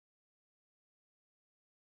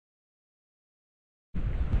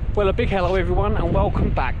Well, a big hello everyone and welcome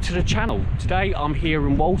back to the channel. Today I'm here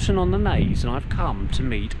in Walton-on-the-Naze and I've come to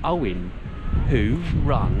meet Owen, who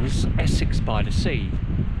runs Essex By The Sea.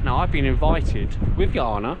 Now I've been invited with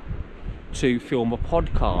Yhana to film a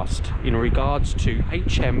podcast in regards to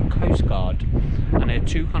HM Coastguard and their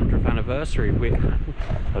 200th anniversary.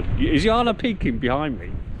 Is Yhana peeking behind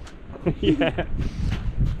me? Yeah.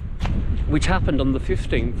 Which happened on the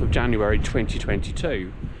 15th of January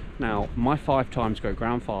 2022. Now, my 5 times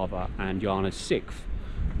great-grandfather and Yhana's 6th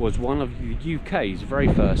was one of the UK's very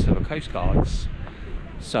first ever Coastguards.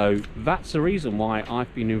 So that's the reason why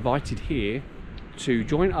I've been invited here to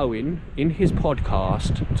join Owen in his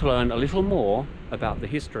podcast to learn a little more about the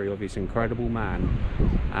history of this incredible man.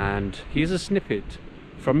 And here's a snippet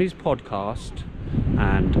from his podcast,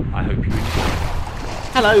 and I hope you enjoy it.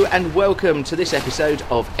 Hello and welcome to this episode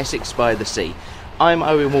of Essex By The Sea. I'm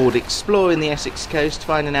Owen Ward, exploring the Essex coast,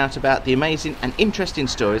 finding out about the amazing and interesting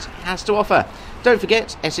stories it has to offer. Don't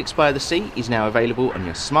forget, Essex By The Sea is now available on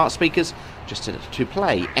your smart speakers just to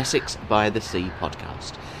play Essex By The Sea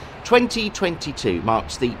podcast. 2022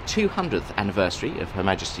 marks the 200th anniversary of Her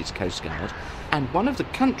Majesty's Coastguard, and one of the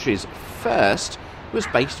country's first was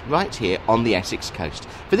based right here on the Essex coast.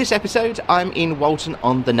 For this episode, I'm in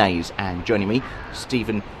Walton-on-the-Naze, and joining me,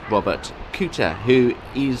 Stephen Robert Cooter, who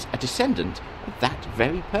is a descendant of that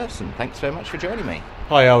very person. Thanks very much for joining me.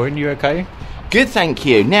 Hi Owen, you okay? Good, thank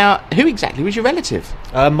you. Now, who exactly was your relative?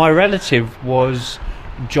 My relative was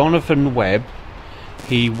Jonathan Webb.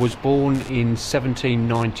 He was born in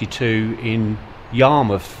 1792 in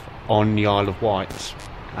Yarmouth on the Isle of Wight,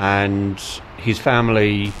 and his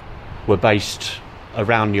family were based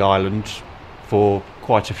around the island for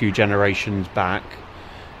quite a few generations back,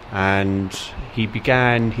 and he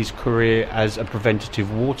began his career as a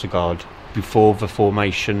preventative water guard before the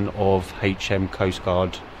formation of HM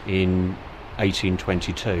Coastguard in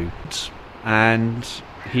 1822, and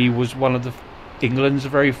he was one of England's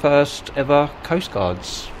very first ever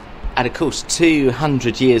coastguards. And of course,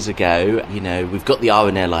 200 years ago, you know, we've got the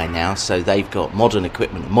R&L line now, so they've got modern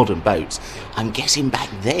equipment and modern boats. I'm guessing back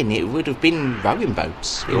then it would have been rowing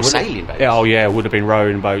boats or sailing boats. Oh yeah, it would have been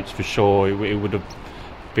rowing boats for sure. It would have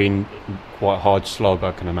been quite hard slog,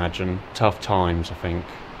 I can imagine. Tough times, I think.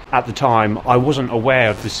 At the time, I wasn't aware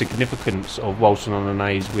of the significance of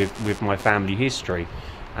Walton-on-the-Naze with my family history,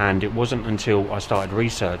 and it wasn't until I started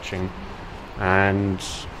researching, and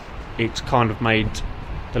it's kind of made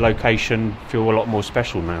the location feel a lot more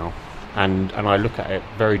special now, and I look at it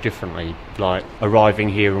very differently. Like arriving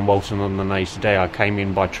here in Walton-on-the-Naze today, I came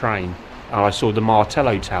in by train and I saw the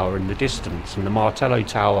Martello Tower in the distance, and the Martello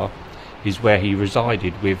Tower is where he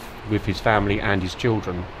resided with his family and his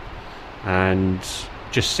children, and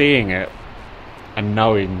just seeing it and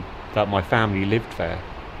knowing that my family lived there,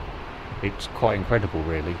 it's quite incredible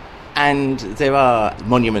really. And there are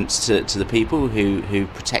monuments to the people who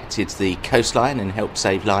protected the coastline and helped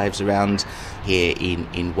save lives around here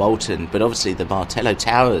in Walton. But obviously the Martello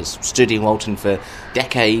Towers stood in Walton for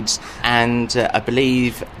decades, and I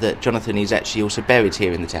believe that Jonathan is actually also buried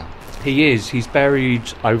here in the town. He is. He's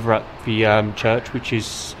buried over at the church, which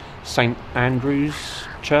is St Andrew's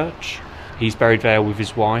Church. He's buried there with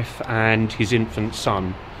his wife and his infant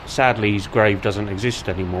son. Sadly, his grave doesn't exist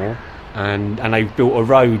anymore. And they've built a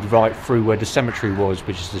road right through where the cemetery was,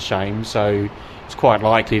 which is a shame. So it's quite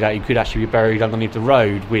likely that he could actually be buried underneath the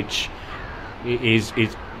road, which is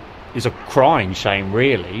a crying shame,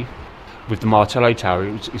 really. With the Martello Tower,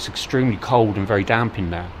 it's extremely cold and very damp in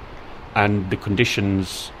there, and the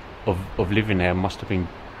conditions of living there must have been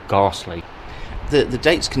ghastly. The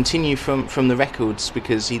dates continue from the records,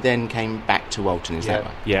 because he then came back to Walton, is that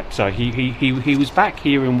right? Yeah, so he was back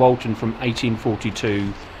here in Walton from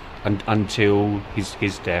 1842 until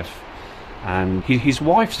his death, and his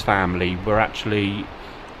wife's family were actually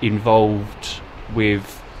involved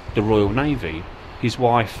with the Royal Navy. His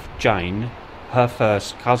wife Jane, her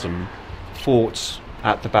first cousin, fought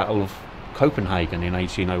at the Battle of Copenhagen in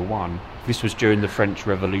 1801. This was during the French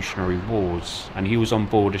Revolutionary Wars, and he was on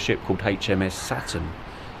board a ship called HMS Saturn,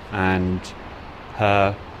 and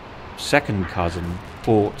her second cousin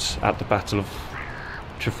fought at the Battle of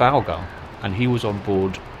Trafalgar, and he was on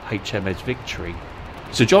board HMS Victory.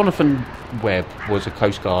 So Jonathan Webb was a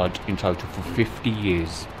coastguard in total for 50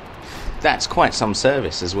 years. That's quite some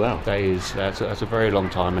service as well. That's a very long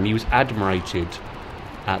time, and he was admirated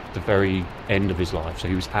at the very end of his life. So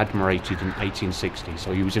he was admirated in 1860,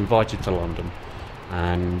 so he was invited to London,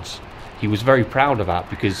 and he was very proud of that,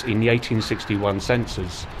 because in the 1861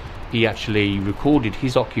 census he actually recorded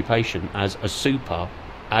his occupation as a super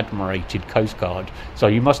admirated coastguard. So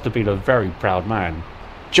he must have been a very proud man.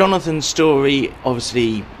 Jonathan's story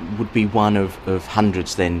obviously would be one of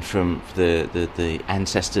hundreds then from the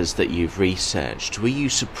ancestors that you've researched. Were you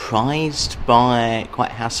surprised by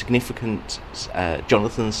quite how significant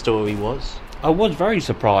Jonathan's story was? I was very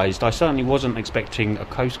surprised. I certainly wasn't expecting a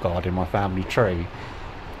coastguard in my family tree.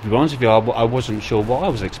 To be honest with you, I wasn't sure what I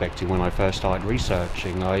was expecting when I first started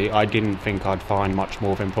researching. I didn't think I'd find much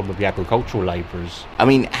more than probably agricultural labourers. I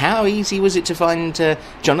mean, how easy was it to find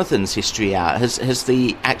Jonathan's history out? Has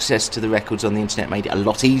the access to the records on the internet made it a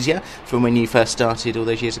lot easier from when you first started all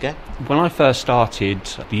those years ago? When I first started,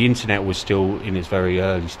 the internet was still in its very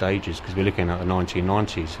early stages, because we're looking at the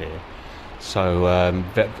 1990s here. So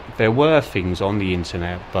there were things on the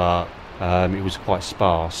internet, but it was quite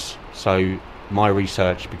sparse. So my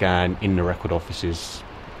research began in the record offices,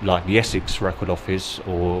 like the Essex Record Office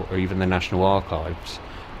or even the National Archives.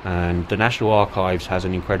 And the National Archives has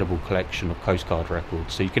an incredible collection of Coastguard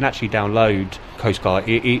records. So you can actually download Coastguard.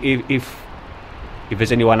 If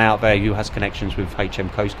there's anyone out there who has connections with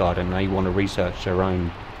HM Coastguard and they want to research their own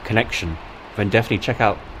connection, then definitely check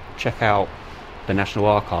out the National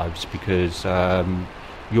Archives, because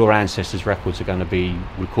your ancestors' records are going to be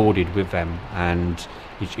recorded with them, and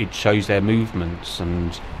it shows their movements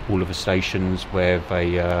and all of the stations where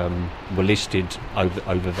they were listed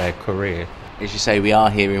over their career. As you say, we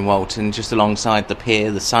are here in Walton, just alongside the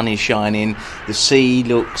pier. The sun is shining, the sea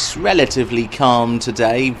looks relatively calm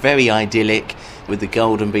today, very idyllic, with the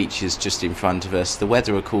golden beaches just in front of us. The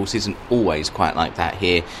weather, of course, isn't always quite like that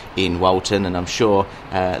here in Walton, and I'm sure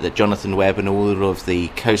that Jonathan Webb and all of the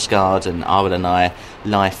Coastguard and Admiral and I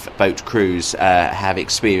lifeboat crews have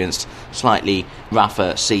experienced slightly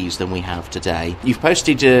rougher seas than we have today. You've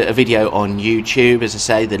posted a video on YouTube, as I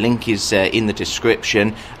say, the link is in the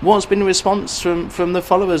description. What's been the response from the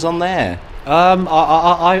followers on there?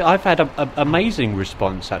 I've had an amazing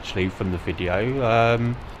response actually from the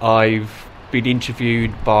video. I've been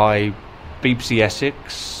interviewed by BBC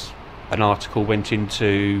Essex. An article went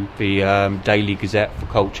into the Daily Gazette for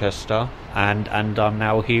Colchester, and I'm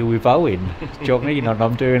now here with Owen. Do you know what I mean? And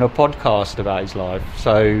I'm doing a podcast about his life.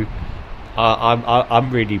 So I'm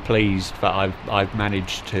really pleased that I've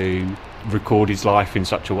managed to record his life in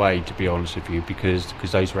such a way, to be honest with you, because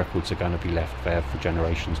those records are going to be left there for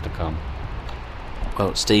generations to come.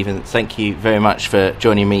 Well, Stephen, thank you very much for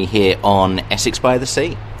joining me here on Essex by the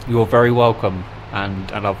Sea. You're very welcome,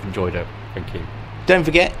 and I've enjoyed it. Thank you. Don't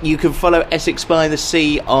forget, you can follow Essex by the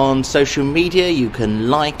Sea on social media. You can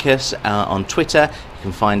like us on Twitter. You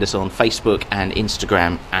can find us on Facebook and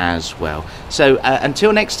Instagram as well. So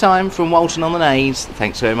until next time, from Walton-on-the-Naze,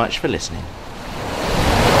 thanks very much for listening.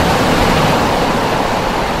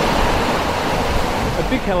 A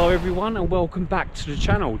big hello everyone, and welcome back to the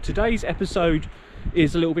channel. Today's episode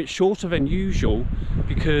is a little bit shorter than usual,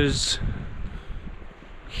 because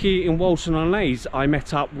here in Walton-on-the-Naze I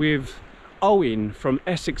met up with Owen from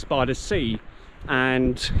Essex by the Sea,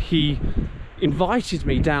 and he invited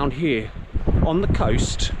me down here on the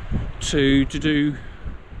coast to do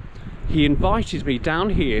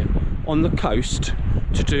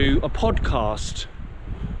a podcast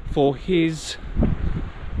for his...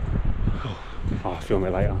 I'll film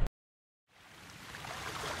it later.